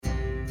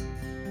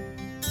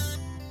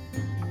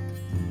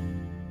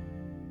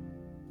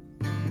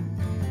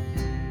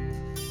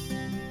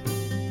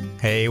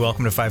Hey,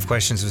 welcome to 5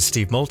 Questions with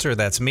Steve Moulter.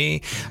 That's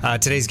me.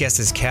 Today's guest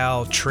is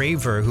Cal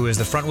Traver, who is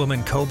the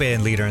frontwoman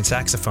co-band leader and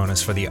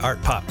saxophonist for the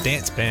art pop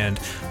dance band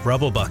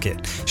Rubble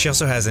Bucket. She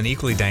also has an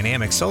equally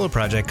dynamic solo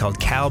project called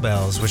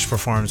Cowbells, which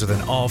performs with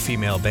an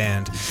all-female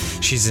band.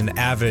 She's an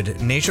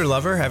avid nature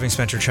lover, having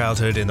spent her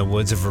childhood in the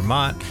woods of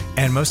Vermont,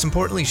 and most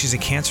importantly, she's a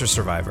cancer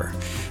survivor.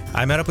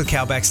 I met up with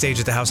Cal backstage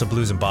at the House of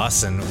Blues in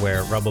Boston,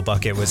 where Rubble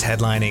Bucket was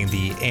headlining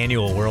the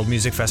annual World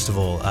Music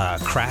Festival,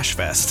 Crash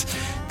Fest.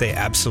 They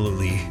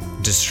absolutely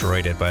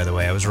destroyed it, by the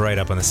way. I was right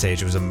up on the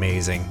stage. It was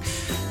amazing.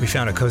 We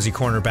found a cozy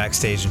corner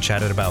backstage and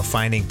chatted about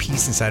finding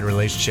peace inside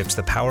relationships,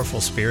 the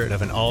powerful spirit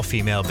of an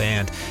all-female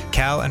band,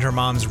 Cal and her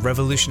mom's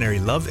revolutionary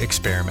love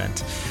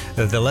experiment,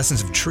 the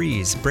lessons of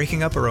trees,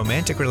 breaking up a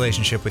romantic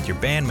relationship with your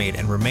bandmate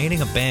and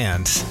remaining a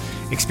band,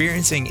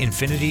 experiencing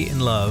infinity in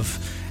love.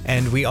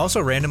 And we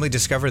also randomly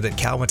discovered that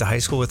Cal went to high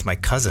school with my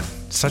cousin.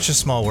 Such a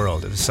small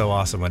world. It was so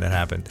awesome when it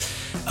happened.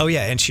 Oh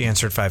yeah, and she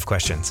answered 5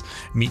 questions.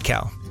 Meet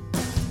Cal.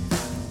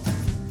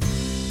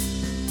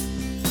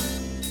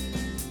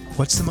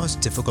 What's the most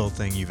difficult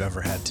thing you've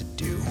ever had to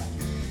do?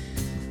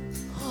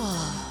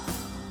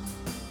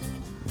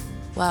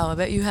 Wow, I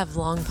bet you have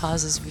long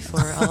pauses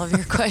before all of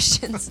your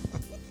questions.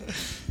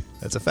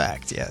 That's a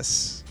fact,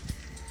 yes.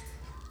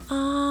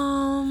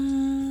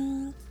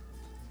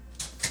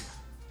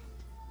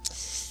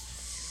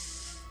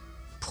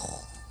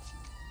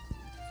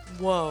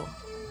 Whoa.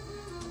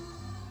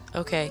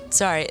 Okay,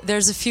 sorry.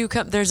 There's a few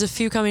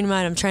coming to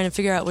mind. I'm trying to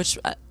figure out which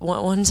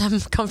ones I'm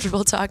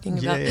comfortable talking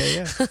about.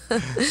 Yeah.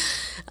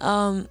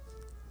 I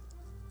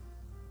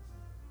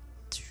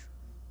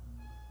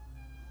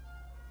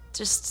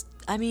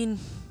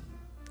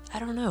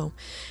don't know.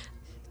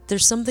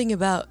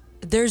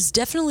 There's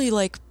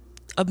definitely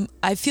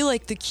I feel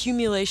like the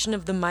accumulation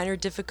of the minor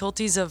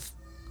difficulties of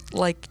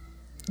like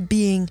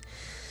being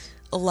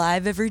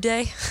alive every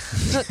day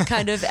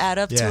kind of add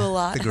up to a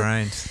lot. The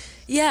grind.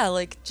 Yeah,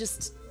 like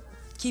just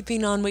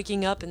keeping on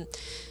waking up and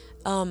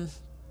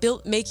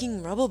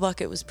making Rubble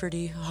Bucket was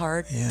pretty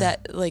hard. Yeah.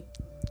 That like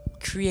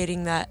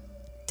creating that,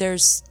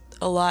 there's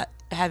a lot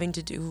having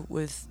to do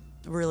with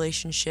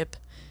relationship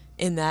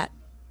in that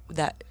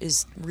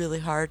is really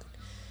hard.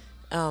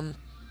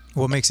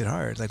 What makes it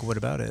hard? Like, what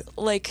about it?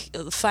 Like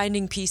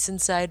finding peace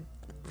inside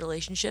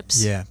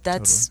relationships. Yeah,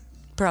 that's totally.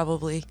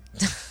 probably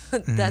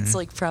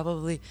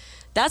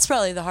that's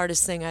probably the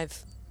hardest thing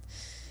I've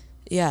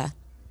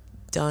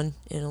done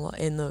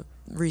in the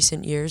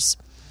recent years,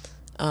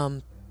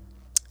 and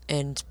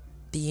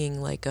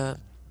being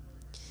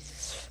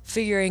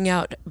figuring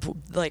out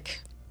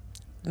like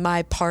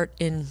my part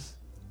in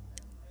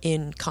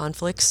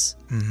conflicts,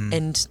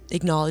 and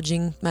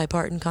acknowledging my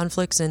part in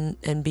conflicts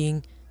and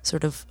being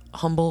sort of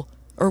humble,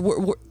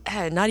 or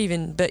not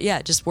even, but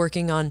just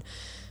working on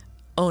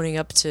owning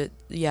up to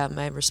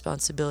my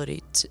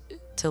responsibility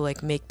to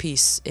like make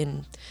peace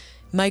in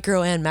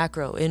micro and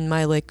macro, in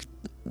my like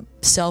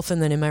self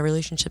and then in my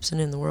relationships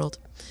and in the world.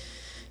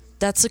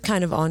 That's a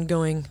kind of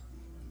ongoing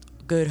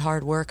good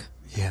hard work.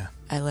 Yeah,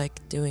 I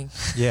like doing.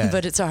 Yeah.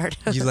 But it's hard.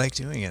 You like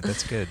doing it.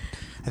 That's good.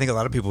 I think a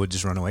lot of people would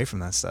just run away from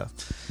that stuff,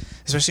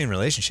 especially in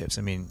relationships.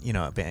 I mean,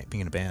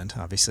 being in a band,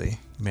 obviously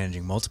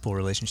managing multiple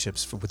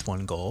relationships with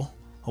one goal,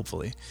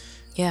 hopefully.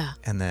 Yeah.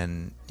 And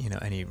then,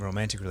 any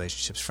romantic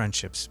relationships,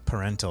 friendships,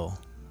 parental,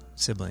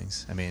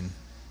 siblings. I mean,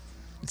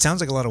 it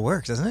sounds like a lot of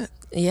work, doesn't it?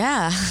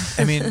 Yeah.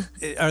 I mean,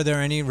 are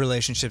there any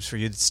relationships for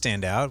you that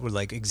stand out with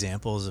like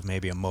examples of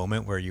maybe a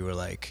moment where you were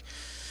like,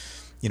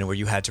 where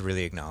you had to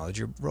really acknowledge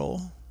your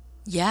role?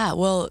 Yeah.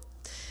 Well,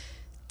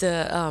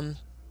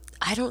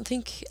 I don't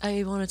think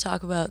I want to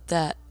talk about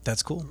that.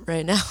 That's cool.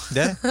 Right now.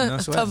 Yeah. No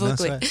sweat.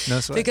 Publicly. No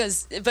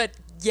sweat. But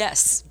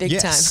yes, big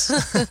time.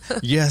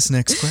 Yes.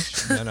 Next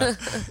question. No.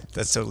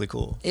 That's totally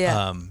cool.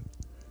 Yeah.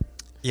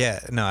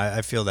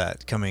 I feel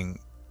that coming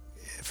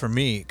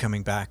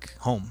back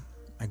home.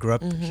 I grew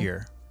up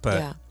here,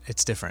 but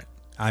it's different.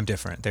 I'm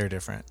different. They're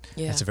different.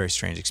 Yeah. It's a very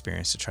strange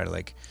experience to try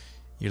to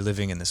you're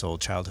living in this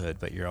old childhood,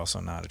 but you're also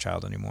not a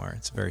child anymore.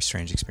 It's a very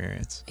strange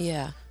experience.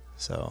 Yeah.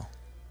 So.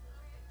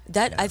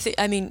 I think,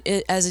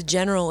 as a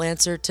general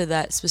answer to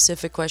that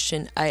specific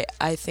question, I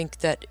think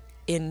that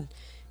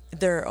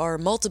there are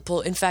multiple,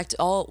 in fact,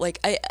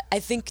 I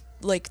think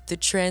like the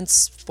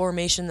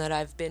transformation that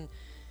I've been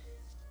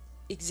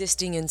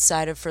existing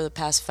inside of for the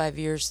past 5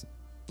 years,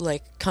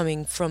 like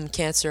coming from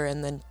cancer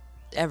and then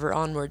ever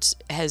onwards,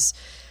 has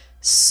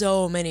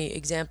so many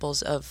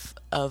examples of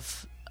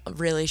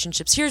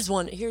relationships. Here's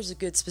a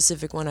good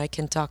specific one I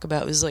can talk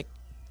about. It was like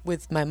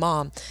with my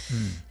mom,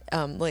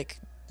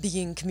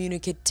 being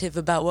communicative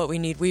about what we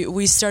need.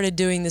 We started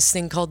doing this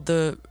thing called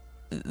the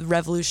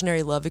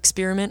revolutionary love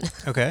experiment.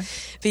 Okay.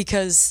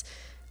 Because,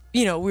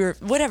 we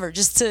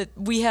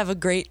have a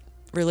great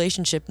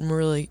relationship and we're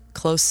really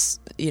close,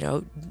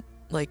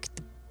 like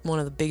one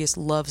of the biggest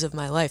loves of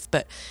my life.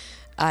 But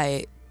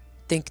I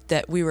think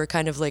that we were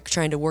kind of like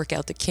trying to work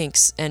out the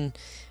kinks. And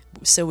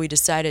so we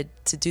decided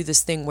to do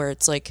this thing where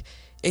it's like,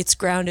 it's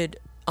grounded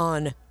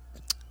on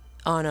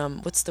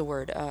what's the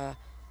word?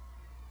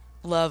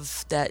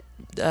 Love that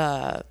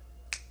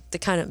the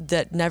kind of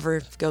that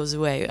never goes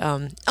away.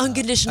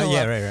 Unconditional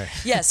love. Right.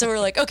 Yeah, so we're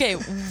like, okay,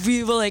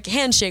 we will like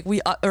handshake,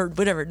 or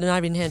whatever, not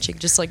even handshake,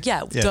 just like,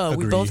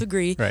 we both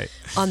agree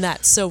on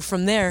that. So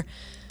from there,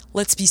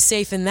 let's be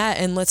safe in that,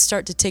 and let's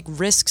start to take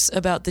risks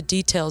about the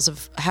details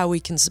of how we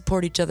can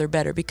support each other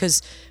better,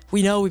 because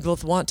we know we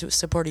both want to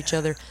support each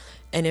other.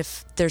 And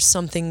if there's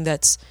something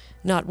that's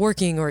not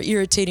working or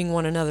irritating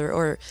one another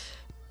or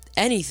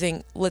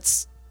anything,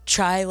 let's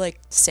try like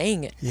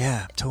saying it.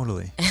 Yeah,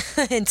 totally.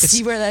 And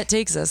see where that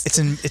takes us.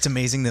 It's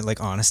amazing that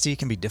like honesty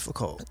can be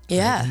difficult.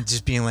 Yeah. Right? And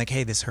just being like,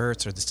 hey, this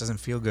hurts, or this doesn't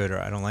feel good, or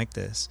I don't like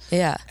this.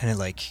 Yeah. And it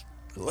like,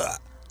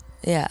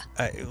 yeah.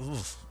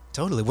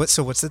 Totally. What's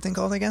the thing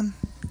called again?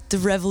 The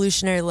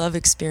Revolutionary Love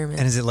Experiment.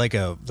 And is it like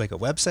a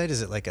website?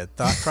 Is it like a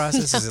thought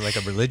process? Is it like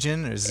a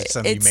religion, or is it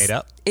something you made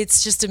up?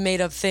 It's just a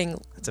made up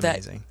thing. That's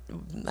amazing.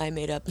 I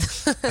made up.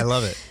 I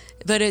love it.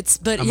 But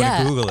I'm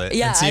gonna Google it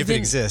and see if it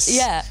exists.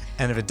 Yeah.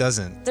 And if it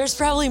doesn't, there's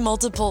probably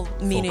multiple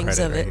meanings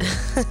of it.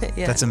 Right.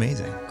 Yeah. That's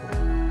amazing.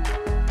 Cool.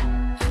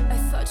 I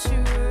thought you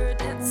were a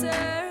dancer,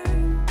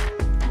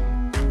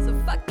 so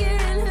fuck your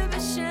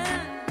inhibition.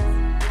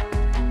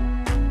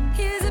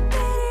 Here's a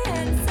better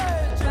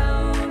answer.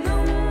 Drown the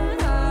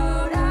world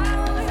out.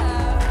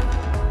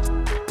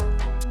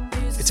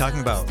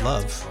 Talking about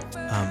love,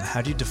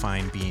 how do you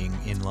define being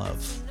in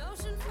love?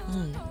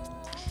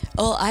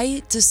 Well,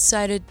 I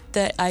decided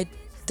that I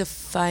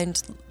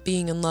defined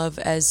being in love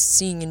as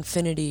seeing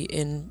infinity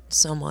in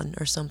someone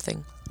or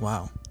something.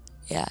 Wow.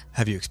 Yeah.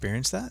 Have you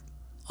experienced that?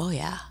 Oh,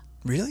 yeah.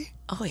 Really?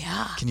 Oh,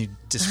 yeah. Can you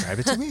describe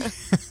it to me?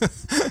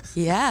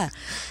 Yeah.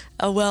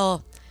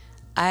 Well,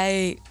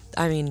 I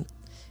mean,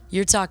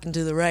 you're talking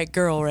to the right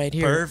girl right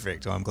here.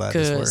 Perfect. Well, I'm glad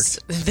this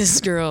worked.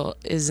 This girl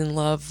is in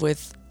love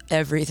with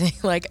everything.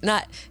 Like,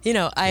 not,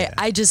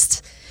 I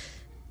just,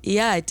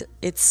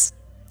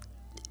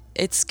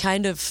 it's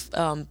kind of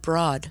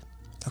broad.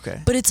 Okay.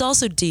 But it's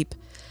also deep.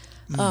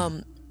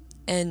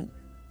 And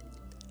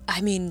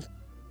I mean,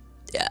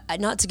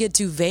 not to get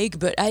too vague,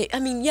 but I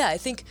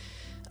think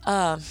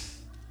I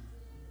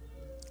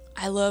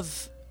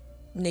love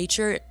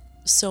nature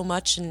so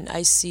much, and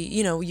I see,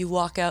 you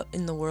walk out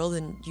in the world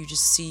and you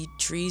just see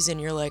trees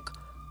and you're like,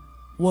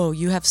 whoa,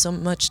 you have so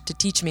much to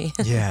teach me.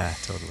 Yeah,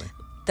 totally.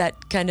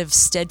 That kind of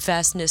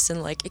steadfastness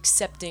and like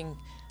accepting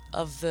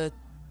of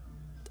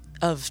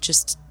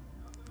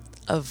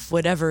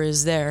whatever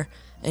is there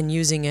and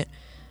using it.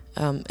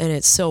 And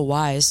it's so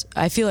wise.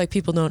 I feel like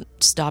people don't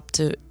stop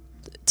to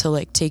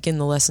like take in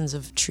the lessons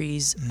of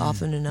trees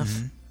often enough,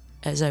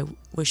 as I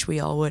wish we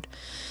all would.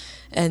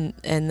 And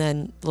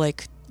then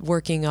like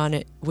working on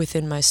it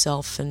within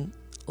myself, and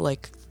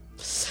like,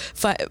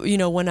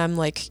 when I'm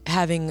like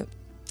having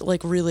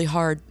like really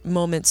hard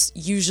moments,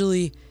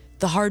 usually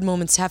the hard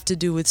moments have to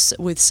do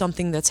with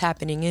something that's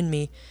happening in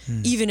me,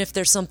 even if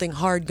there's something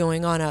hard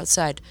going on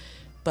outside.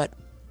 But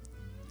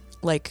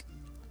like,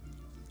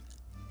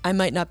 I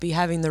might not be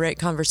having the right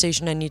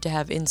conversation I need to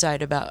have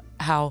inside about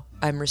how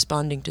I'm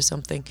responding to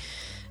something.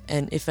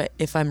 And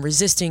if I'm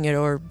resisting it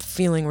or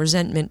feeling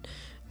resentment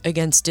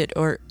against it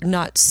or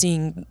not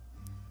seeing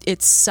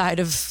its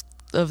side of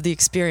the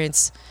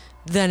experience,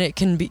 then it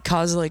can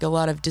cause like a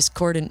lot of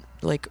discordant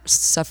like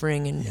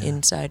suffering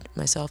inside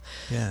myself.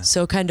 Yeah.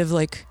 So kind of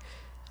like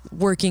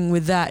working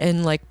with that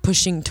and like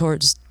pushing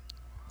towards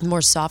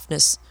more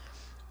softness.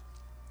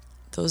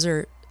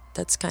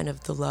 That's kind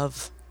of the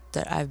love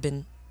that I've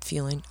been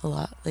feeling a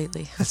lot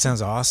lately. That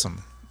sounds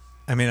awesome.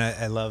 I mean,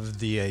 I love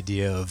the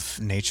idea of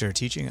nature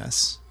teaching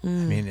us. I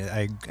mean,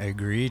 I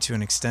agree to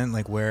an extent,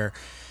 like where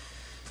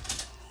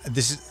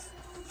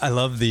I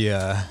love the...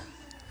 They're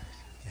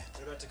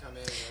about to come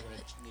in.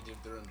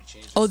 They're going to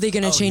change. Oh, they're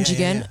going to change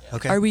again? Yeah.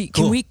 Okay. Are we?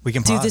 Cool. We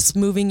can do pause. this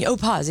moving? Oh,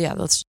 pause. Yeah,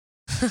 let's...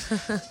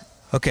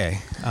 Okay.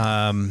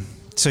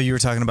 So you were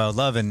talking about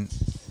love, and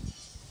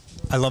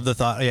I love the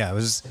thought. Yeah, it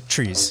was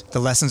trees. The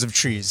Lessons of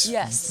Trees.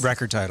 Yes.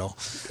 Record title.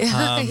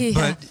 Yeah.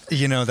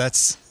 But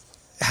that's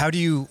how do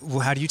you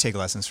take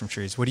lessons from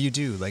trees? What do you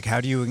do? Like,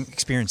 how do you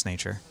experience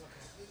nature?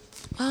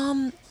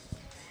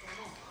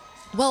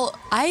 Well,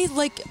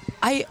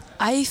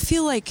 I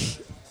feel like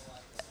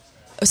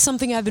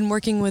something I've been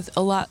working with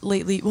a lot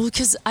lately. Well,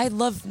 because I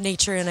love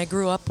nature and I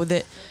grew up with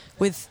it,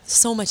 with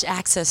so much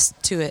access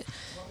to it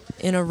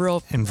in a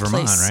rural in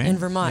Vermont, place right? in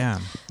Vermont. Yeah.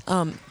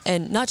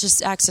 And not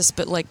just access,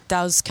 but like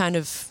that was kind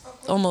of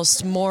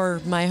almost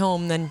more my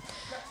home than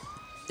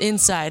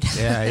inside.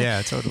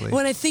 Yeah, totally.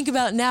 When I think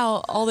about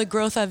now all the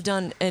growth I've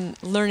done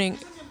and learning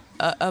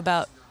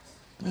about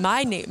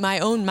my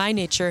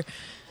nature,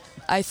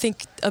 I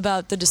think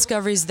about the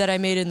discoveries that I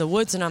made in the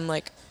woods, and I'm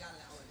like,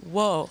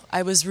 whoa,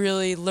 I was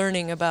really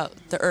learning about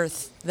the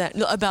earth,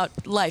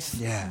 about life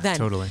Yeah, then.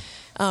 totally.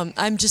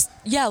 I'm just,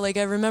 like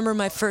I remember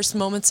my first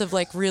moments of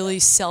like really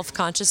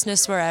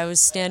self-consciousness where I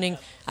was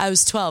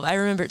 12. I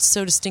remember it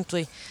so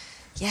distinctly.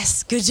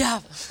 Yes, good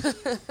job.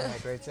 Yeah,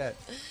 great set.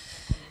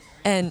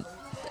 And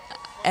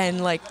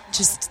like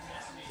just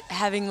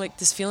having like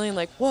this feeling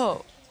like,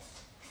 whoa,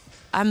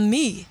 I'm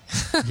me.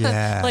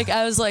 Yeah. Like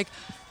I was like,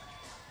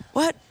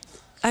 what?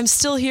 I'm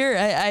still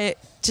here.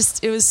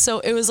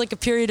 it was like a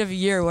period of a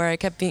year where I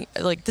kept being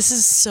like, this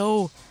is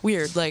so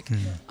weird. Like,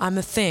 I'm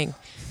a thing,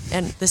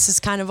 and this is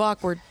kind of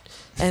awkward.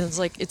 And it's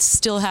like, it's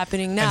still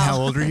happening now. And how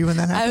old were you when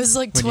that happened? I was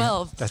like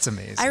 12. That's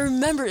amazing. I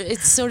remember it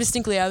so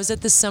distinctly. I was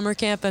at this summer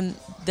camp, and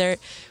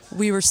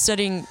we were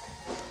studying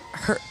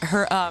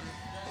her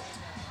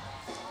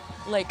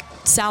like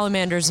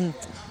salamanders and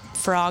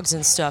frogs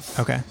and stuff.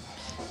 Okay.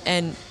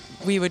 And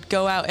we would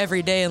go out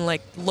every day and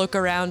like look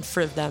around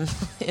for them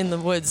in the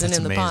woods and That's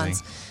in the amazing.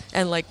 ponds,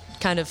 and like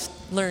kind of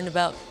learn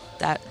about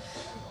that.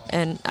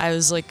 And I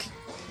was like,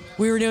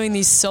 we were doing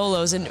these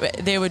solos, and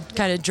they would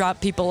kind of drop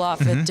people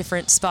off at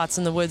different spots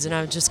in the woods, and I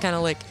would just kind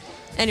of like,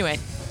 anyway,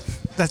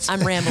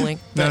 I'm rambling.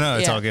 No,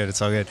 it's yeah. all good.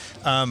 It's all good.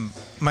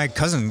 My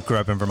cousin grew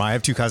up in Vermont. I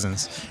have two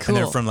cousins, Cool. and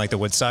they're from like the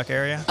Woodstock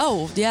area.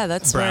 Oh, yeah,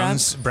 that's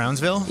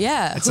Brownsville. where I'm.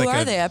 Yeah, It's who like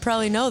are they? I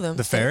probably know them.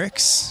 The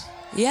Ferricks.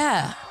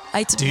 Yeah,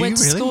 I Do you went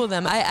to really? school with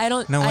them. I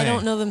don't. No I way.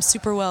 don't know them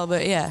super well,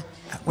 but yeah.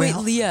 Wait, Wait,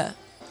 how- Leah.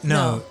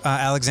 No,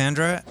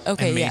 Alexandra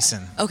Okay, and yeah.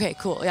 Mason. Okay,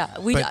 cool. Yeah,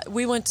 But-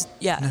 we went. To,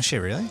 yeah. No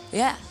shit, really?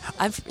 Yeah.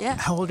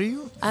 How old are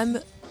you? I'm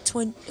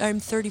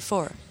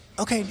 34.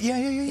 Okay, yeah.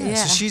 Yeah.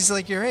 So she's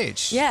like your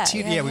age. Yeah,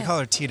 Tita, yeah, we yeah. call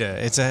her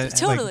Tita. It's a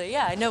Totally. Like,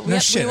 Yeah. I know. no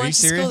shit. We Are went you to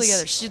serious? school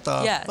together. She,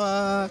 The yeah.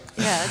 fuck?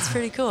 Yeah, it's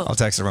pretty cool. I'll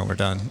text her when we're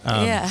done.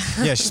 Yeah.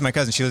 Yeah, she's my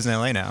cousin. She lives in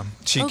LA now.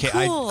 Oh,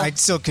 cool.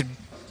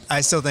 I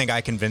still think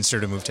I convinced her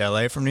to move to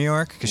LA from New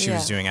York because she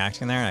was Yeah. doing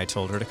acting there, and I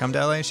told her to come to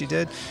LA. She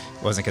did.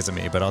 It wasn't because of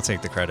me, but I'll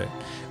take the credit.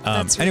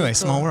 That's really Anyway, cool.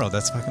 small world.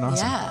 That's fucking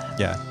awesome. Yeah.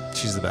 Yeah,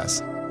 she's the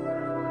best.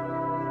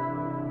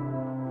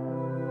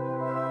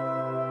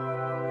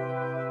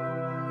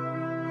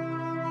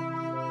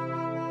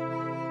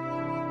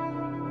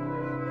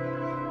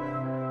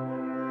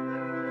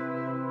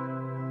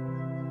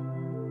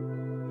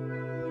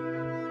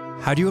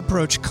 How do you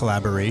approach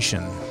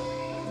collaboration?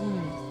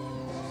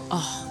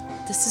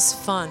 This is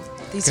fun.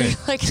 These Good. are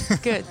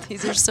like good.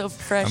 These are so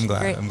fresh. I'm and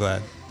glad. Great. I'm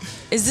glad.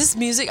 Is this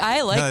music?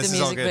 I like No, the this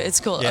is all music, good. but it's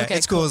cool. Yeah, Okay.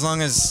 it's cool as long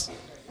as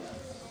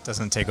it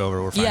doesn't take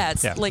over. We're fine. Yeah,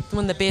 it's like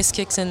when the bass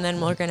kicks in, then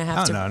we're gonna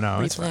have to no,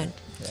 it's replan. fine.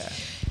 Yeah.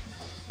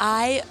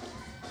 I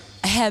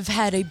have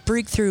had a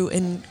breakthrough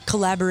in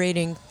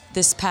collaborating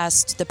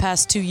the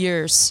past 2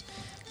 years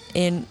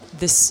in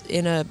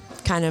a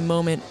kind of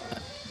moment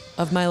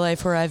of my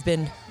life where I've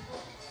been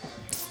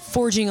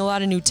forging a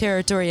lot of new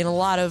territory in a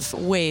lot of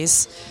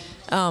ways,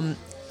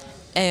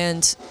 and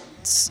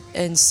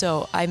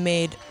so I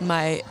made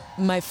my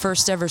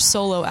first ever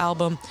solo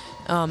album,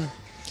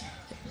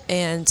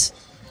 and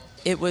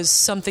it was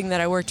something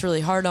that I worked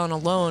really hard on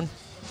alone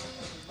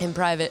in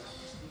private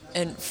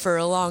and for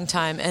a long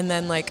time, and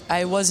then like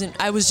I was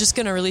just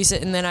gonna release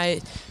it, and then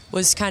I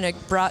was kind of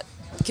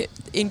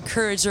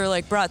encouraged or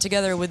like brought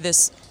together with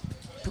this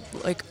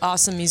like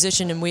awesome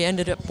musician, and we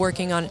ended up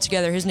working on it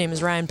together. His name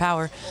is Ryan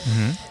Power.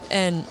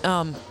 And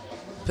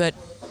but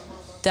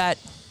that,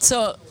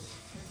 so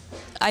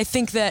I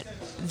think that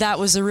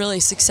was a really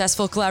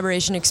successful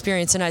collaboration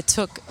experience, and I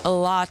took a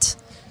lot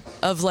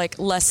of like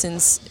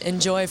lessons and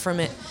joy from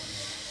it.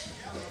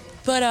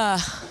 But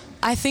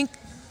I think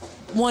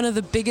one of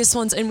the biggest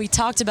ones, and we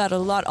talked about it a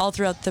lot all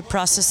throughout the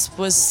process,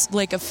 was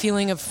like a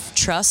feeling of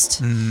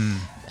trust,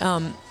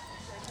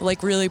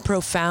 like really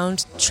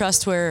profound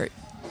trust,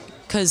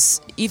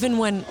 because even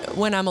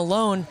when I'm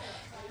alone,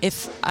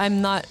 if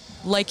I'm not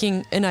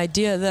liking an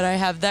idea that I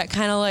have, that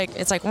kind of like,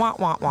 it's like wah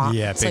wah wah.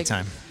 Yeah, It's big like,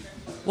 time.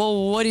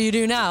 Well, what do you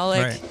do now?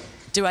 Like, Right.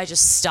 do I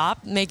just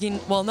stop making?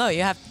 Well, no,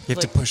 you have. You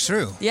have to push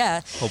through.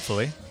 Yeah,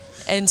 Hopefully.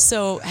 and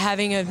so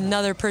having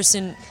another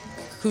person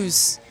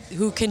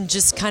who can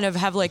just kind of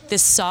have like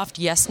this soft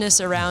yesness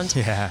around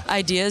Yeah.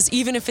 ideas,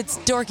 even if it's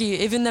dorky,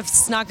 even if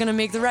it's not gonna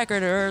make the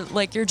record, or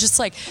like you're just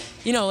like,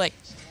 like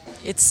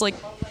it's like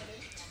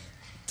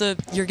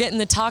you're getting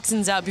the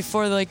toxins out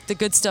before like the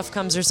good stuff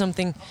comes or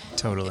something.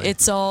 Totally.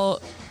 It's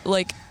all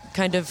like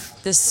kind of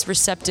this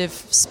receptive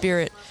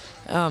spirit,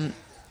 and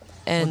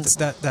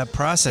that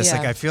process, Yeah.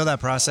 like I feel that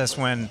process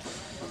when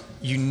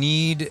you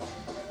need,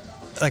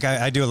 like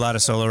I do a lot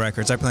of solo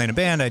records. I play in a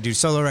band, I do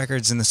solo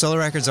records, and the solo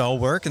records all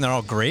work and they're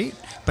all great,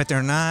 but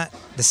they're not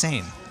the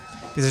same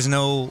because there's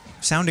no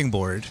sounding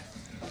board.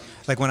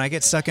 Like when I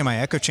get stuck in my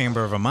echo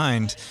chamber of a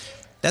mind,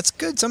 that's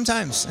good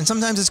sometimes, and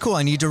sometimes it's cool.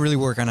 I need to really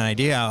work on an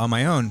idea on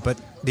my own, but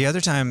the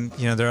other time,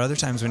 there are other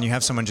times when you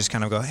have someone just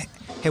kind of go,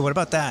 hey, what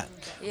about that?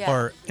 Yeah.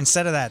 Or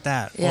instead of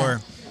that, Yeah.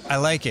 or I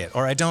like it,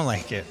 or I don't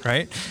like it,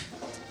 right?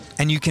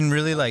 And you can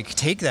really like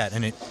take that,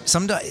 and it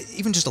sometimes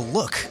even just a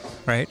look,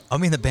 right? I'll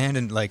be in the band,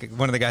 and like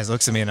one of the guys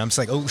looks at me, and I'm just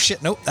like, oh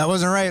shit, nope, that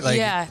wasn't right. Like,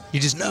 Yeah. you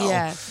just know.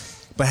 Yeah.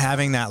 But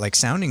having that like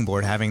sounding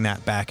board, having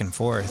that back and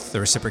forth, the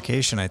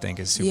reciprocation, I think,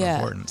 is super Yeah.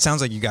 important.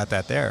 Sounds like you got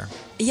that there.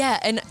 Yeah,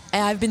 and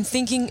I've been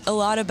thinking a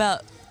lot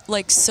about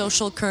like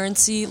social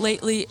currency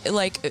lately,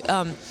 like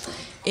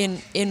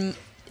in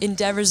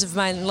endeavors of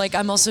mine. Like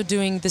I'm also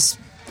doing this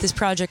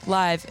project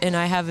live, and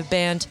I have a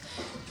band,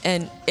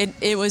 and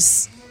it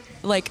was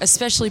like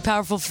especially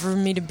powerful for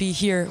me to be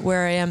here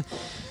where I am,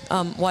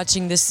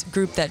 watching this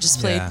group that just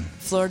played Yeah.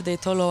 Flor de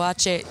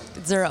Toloache.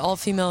 They're an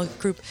all-female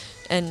group,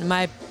 and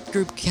my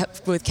group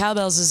with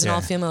Cowbells is an Yeah.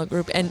 all-female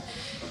group, and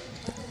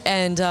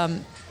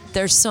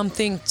there's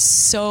something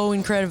so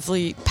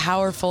incredibly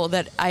powerful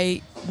that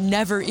I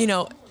never,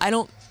 I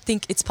don't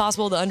think it's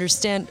possible to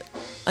understand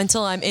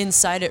until I'm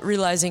inside it,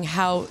 realizing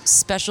how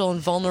special and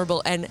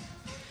vulnerable and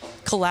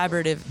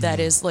collaborative that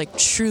is. Like,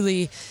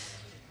 truly,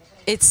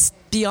 it's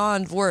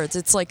beyond words.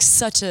 It's like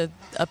such a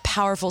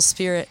powerful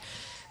spirit,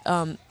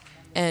 and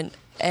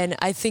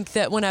I think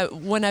that when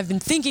I've been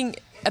thinking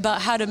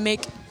about how to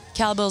make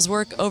Cowbells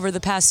work over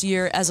the past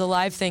year as a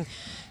live thing,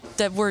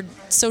 that word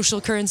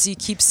social currency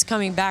keeps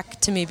coming back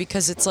to me,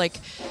 because it's like,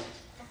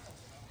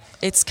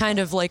 it's kind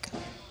of like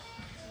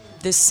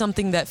this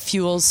something that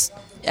fuels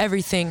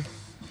everything.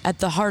 At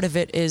the heart of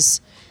it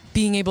is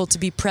being able to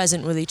be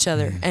present with each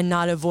other and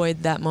not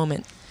avoid that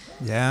moment.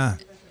 Yeah.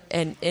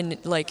 And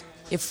like,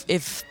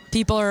 if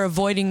people are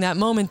avoiding that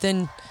moment,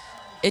 then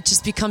it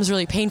just becomes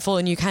really painful,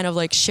 and you kind of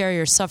like share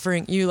your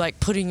suffering, you like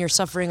putting your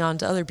suffering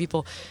onto other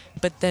people.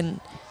 But then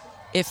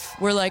if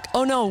we're like,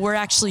 oh no, we're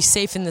actually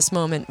safe in this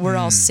moment, we're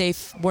all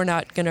safe, we're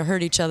not going to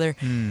hurt each other,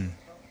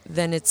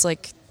 then it's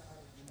like,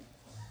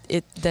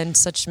 then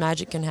such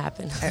magic can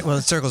happen. Well,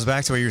 it circles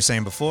back to what you were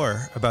saying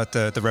before about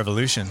the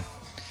revolution,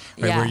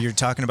 right? Yeah. Where you're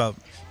talking about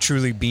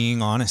truly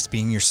being honest,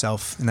 being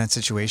yourself in that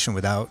situation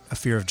without a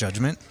fear of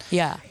judgment.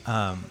 Yeah.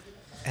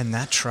 And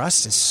that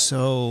trust is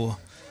so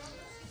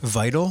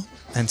vital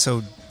and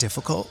so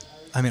difficult.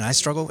 I mean, I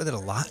struggle with it a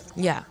lot.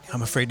 Yeah.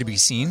 I'm afraid to be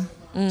seen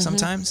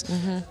sometimes.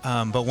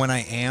 But when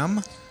I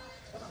am,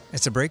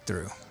 it's a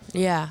breakthrough.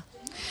 Yeah.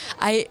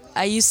 I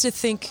used to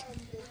think,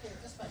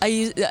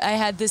 I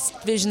had this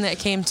vision that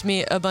came to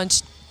me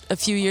a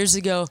few years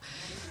ago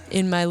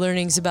in my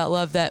learnings about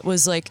love, that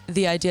was like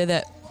the idea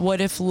that what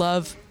if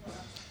love,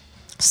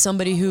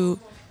 somebody who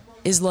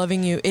is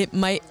loving you, it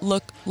might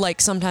look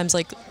like sometimes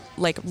like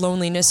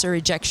loneliness or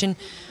rejection,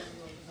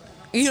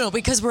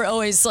 because we're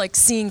always like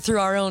seeing through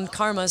our own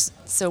karmas.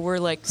 So we're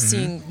like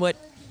seeing what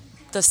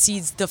the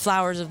seeds, the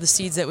flowers of the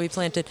seeds that we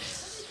planted.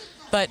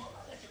 But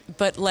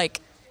like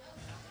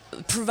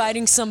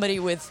providing somebody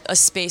with a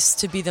space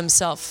to be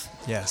themselves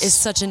Yes. is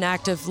such an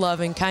act of love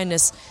and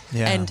kindness.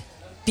 Yeah. And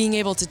being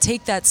able to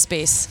take that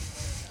space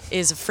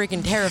is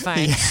freaking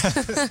terrifying.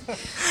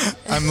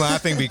 I'm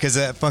laughing because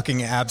that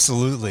fucking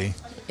absolutely.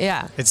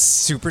 Yeah. It's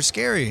super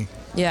scary.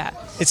 Yeah.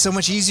 It's so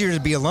much easier to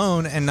be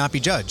alone and not be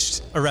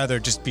judged, or rather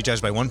just be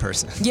judged by one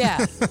person.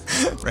 Yeah.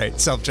 Right?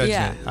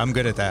 Self-judgment. Yeah. I'm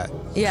good at that.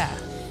 Yeah.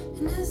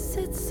 And is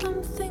it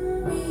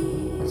something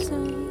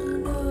reasonable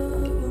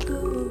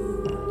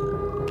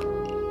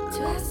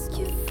to ask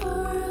you for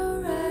a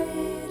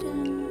ride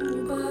in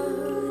your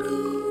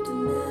body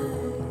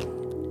tonight?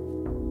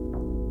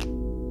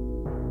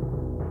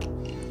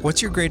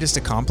 What's your greatest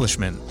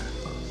accomplishment?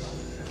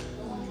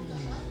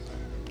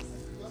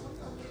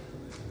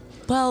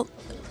 Well,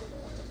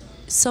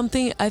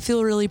 something I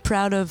feel really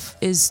proud of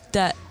is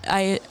that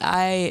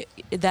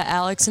that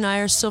Alex and I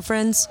are still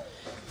friends.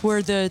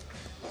 We're the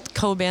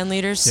co-band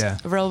leaders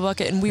of Rebel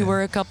Bucket, and we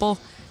were a couple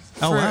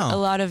for a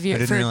lot of years. I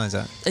didn't realize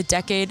that. A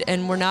decade,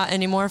 and we're not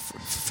anymore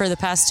for the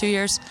past 2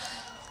 years.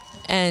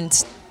 And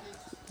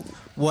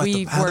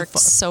we worked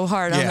so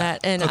hard on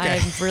that, and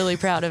I'm really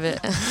proud of it.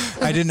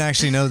 I didn't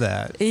actually know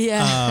that.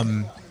 Yeah.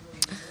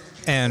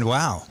 And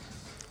wow.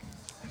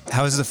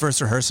 How was the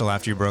first rehearsal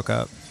after you broke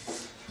up?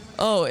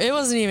 Oh, it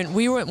wasn't even.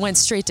 We went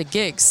straight to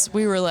gigs.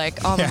 We were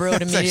like on the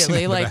road that's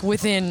actually immediately, not like bad.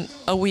 within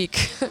a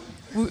week.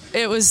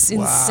 It was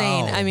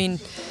insane. Wow. I mean,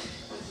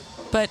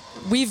 but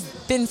we've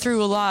been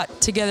through a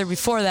lot together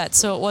before that,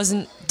 so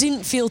it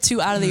didn't feel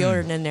too out of the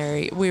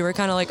ordinary. We were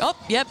kind of like, oh,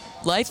 yep,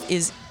 life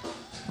is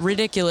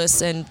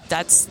ridiculous, and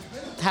that's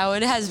how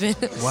it has been.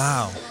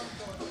 Wow.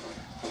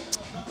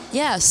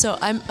 Yeah, so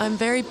I'm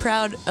very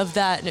proud of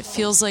that, and it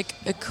feels like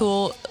a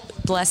cool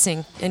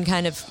blessing and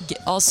kind of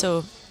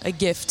also a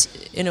gift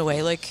in a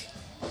way, like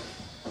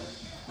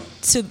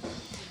to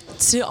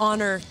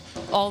honor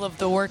all of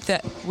the work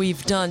that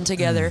we've done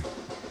together,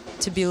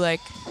 to be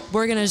like,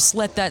 we're gonna just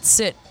let that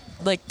sit,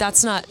 like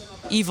that's not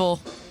evil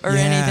or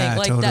anything,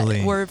 like totally.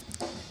 that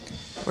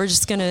we're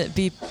just gonna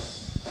be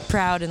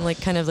proud and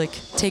like kind of like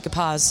take a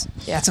pause.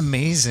 Yeah, That's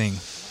amazing.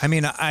 I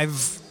mean,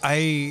 I've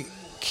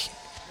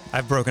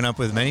broken up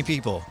with many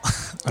people,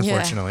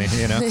 unfortunately,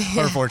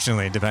 or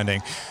fortunately,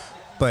 depending.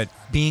 But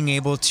being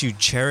able to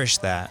cherish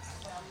that,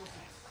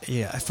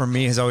 for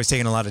me has always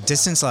taken a lot of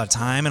distance, a lot of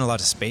time, and a lot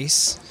of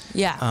space.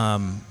 Yeah.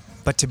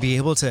 But to be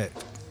able to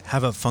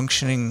have a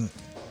functioning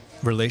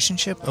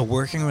relationship, a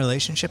working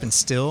relationship, and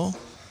still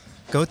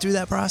go through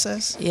that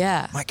process.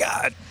 Yeah. My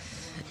God.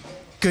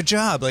 Good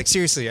job. Like,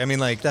 seriously. I mean,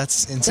 like,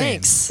 that's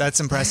insane. Thanks. That's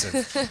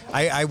impressive.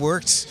 I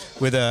worked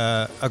with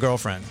a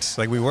girlfriend.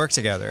 Like, we worked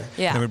together.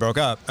 Yeah. And we broke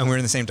up, and we were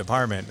in the same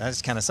department. That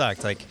just kind of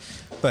sucked. Like,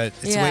 but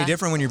it's way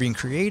different when you're being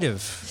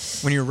creative,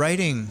 when you're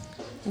writing.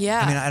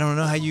 Yeah. I mean, I don't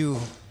know how you,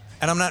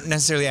 and I'm not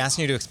necessarily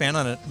asking you to expand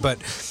on it, but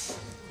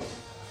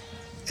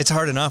it's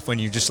hard enough when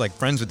you're just like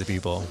friends with the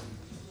people.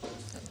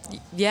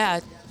 Yeah.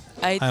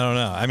 I don't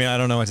know. I mean, I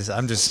don't know what to say.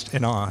 I'm just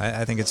in awe.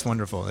 I think it's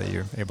wonderful that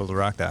you're able to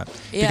rock that.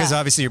 Yeah. Because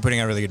obviously you're putting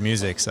out really good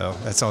music, so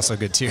that's also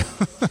good too.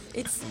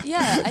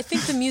 I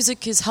think the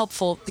music is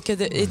helpful because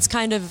it's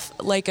kind of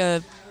like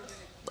a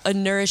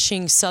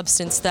nourishing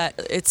substance that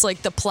it's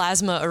like the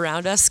plasma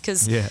around us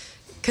because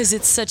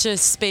it's such a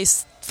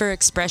space for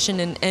expression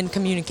and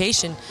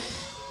communication.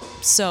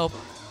 So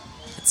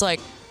it's like,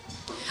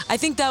 I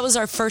think that was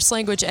our first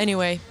language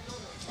anyway.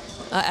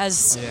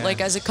 As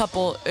a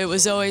couple, it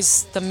was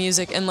always the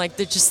music and like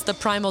just the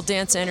primal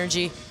dance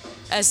energy.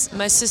 As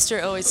my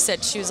sister always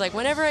said, she was like,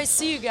 whenever I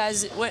see you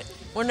guys,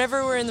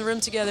 whenever we're in the room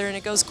together and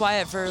it goes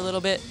quiet for a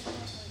little bit,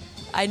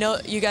 I know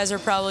you guys are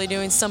probably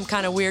doing some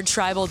kind of weird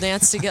tribal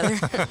dance together.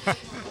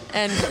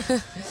 And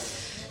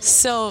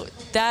so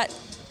that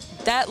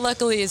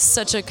luckily is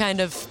such a kind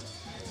of,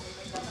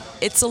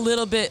 it's a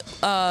little bit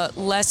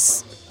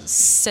less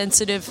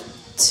sensitive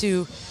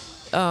to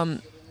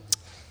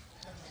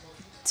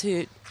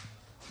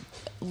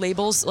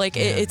labels. Like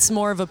it's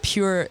more of a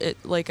pure,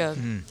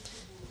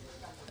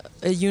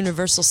 a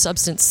universal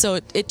substance. So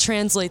it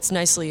translates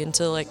nicely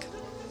into like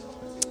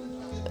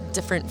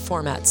different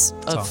formats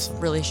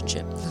of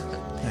relationship.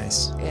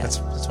 Nice. Yeah. That's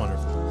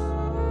wonderful.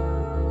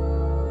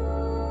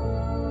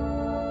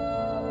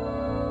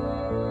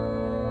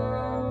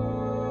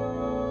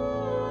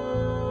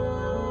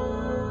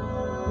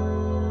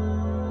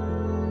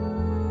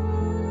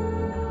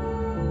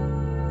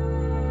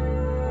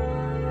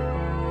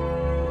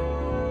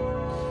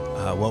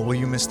 What will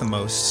you miss the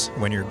most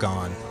when you're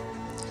gone?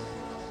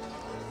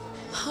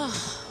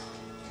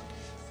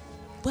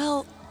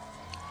 Well,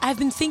 I've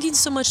been thinking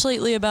so much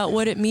lately about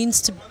what it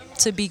means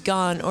to be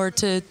gone or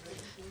to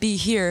be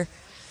here.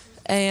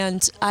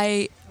 And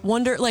I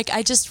wonder, like,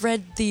 I just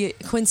read the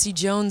Quincy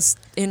Jones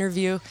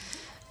interview,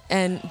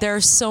 and there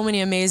are so many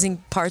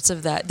amazing parts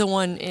of that. The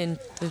one in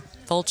the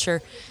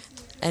Vulture,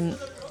 and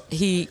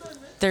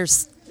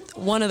there's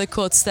one of the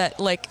quotes that,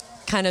 like,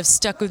 kind of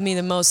stuck with me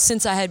the most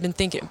since I had been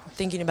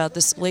thinking about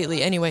this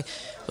lately anyway,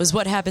 was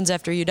what happens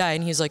after you die.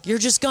 And he's like, you're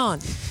just gone.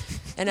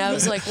 And I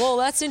was like, well,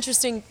 that's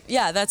interesting.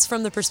 Yeah, that's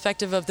from the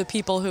perspective of the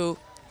people who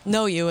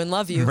know you and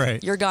love you.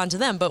 Right. You're gone to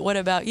them, but what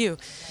about you?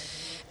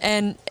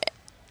 And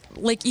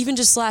like even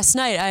just last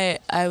night,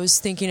 I was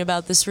thinking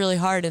about this really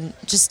hard and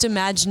just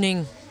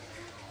imagining,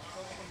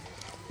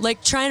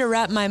 like trying to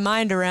wrap my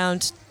mind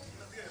around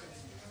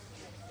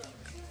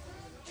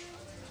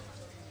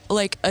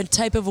like a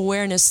type of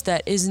awareness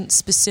that isn't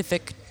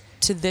specific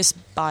to this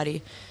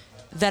body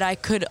that I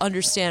could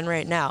understand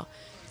right now.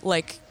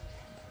 Like,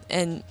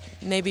 and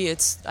maybe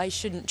I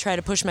shouldn't try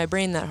to push my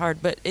brain that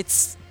hard, but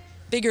it's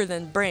bigger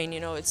than brain,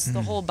 it's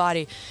the whole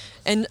body.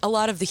 And a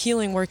lot of the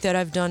healing work that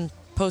I've done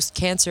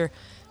post-cancer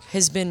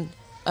has been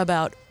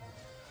about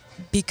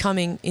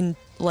becoming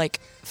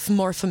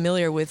more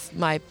familiar with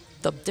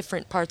the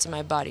different parts of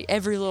my body,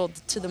 every little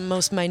to the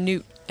most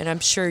minute. And I'm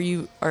sure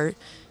you are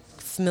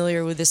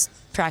familiar with this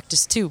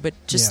practice too, but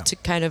just to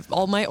kind of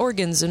all my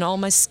organs and all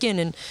my skin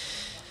and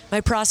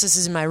my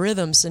processes and my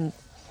rhythms and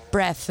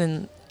breath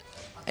and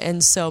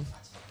so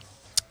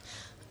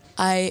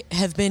I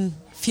have been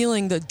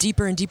feeling the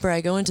deeper and deeper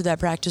I go into that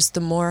practice,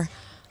 the more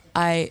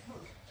I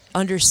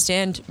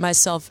understand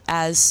myself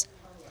as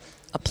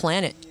a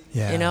planet,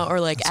 or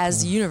like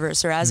as a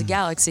universe or as a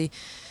galaxy,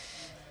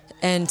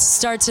 and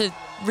start to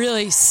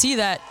really see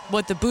that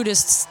what the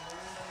Buddhists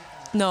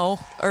know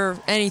or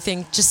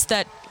anything, just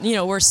that,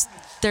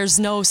 there's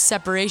no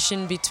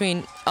separation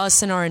between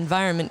us and our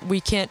environment. We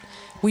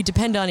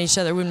depend on each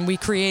other when we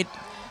create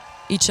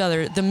each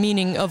other. The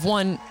meaning of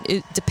one,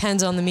 it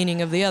depends on the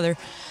meaning of the other.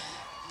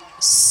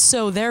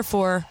 So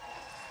therefore,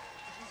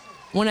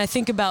 when I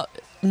think about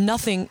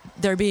nothing,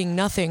 there being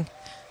nothing,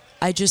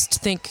 I just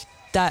think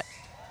that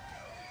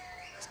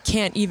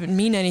can't even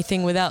mean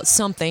anything without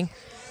something.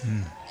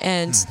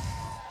 And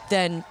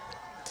then,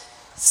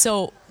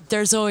 so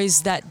there's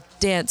always that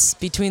dance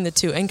between the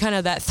two and kind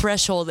of that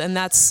threshold, and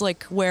that's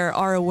like where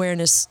our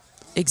awareness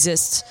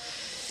exists.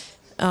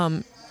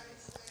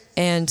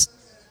 And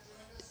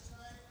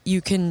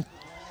you can,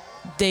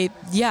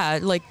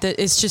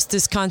 it's just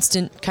this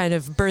constant kind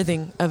of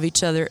birthing of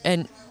each other,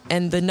 and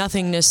the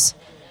nothingness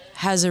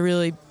has a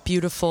really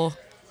beautiful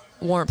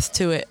warmth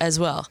to it as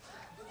well.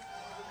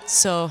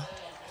 So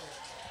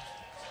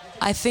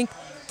I think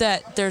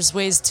that there's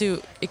ways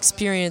to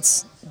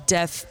experience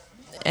death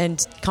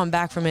and come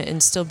back from it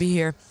and still be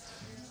here.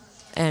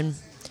 And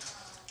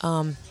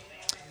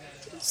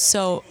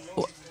so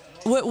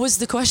what was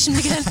the question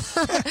again?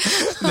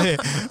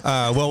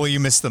 What will you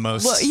miss the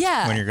most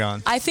when you're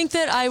gone? I think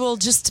that I will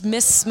just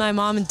miss my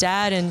mom and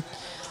dad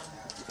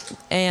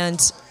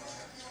and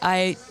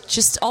I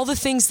just all the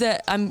things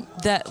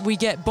that we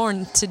get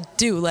born to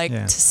do, like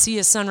to see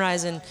a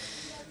sunrise and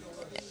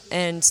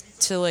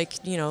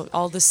to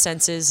all the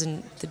senses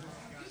and the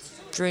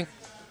drink.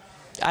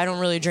 I don't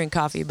really drink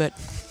coffee, but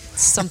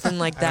something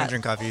like that. I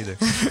don't drink coffee either.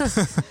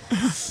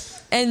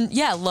 And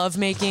love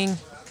making.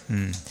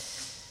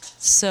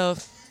 So,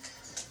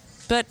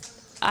 but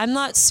I'm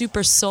not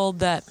super sold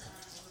that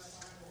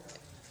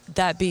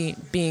that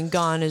being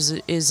gone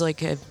is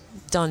like a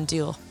done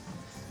deal.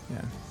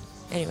 Yeah.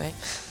 Anyway,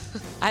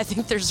 I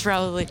think there's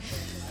probably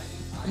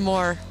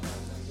more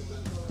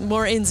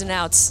ins and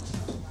outs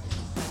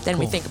than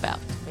we Cool. think about.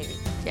 Maybe.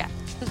 Yeah.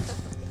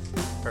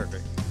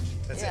 Perfect.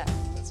 That's Yeah. it.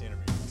 That's the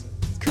interview.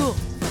 Cool.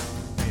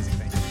 Amazing.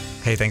 Thank you.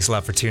 Hey, thanks a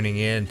lot for tuning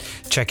in.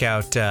 Check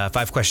out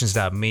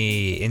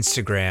 5questions.me,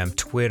 Instagram,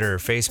 Twitter,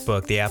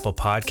 Facebook, the Apple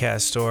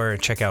Podcast Store.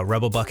 Check out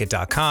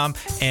rebelbucket.com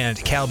and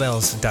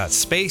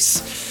cowbells.space.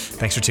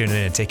 Thanks for tuning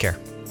in. Take care.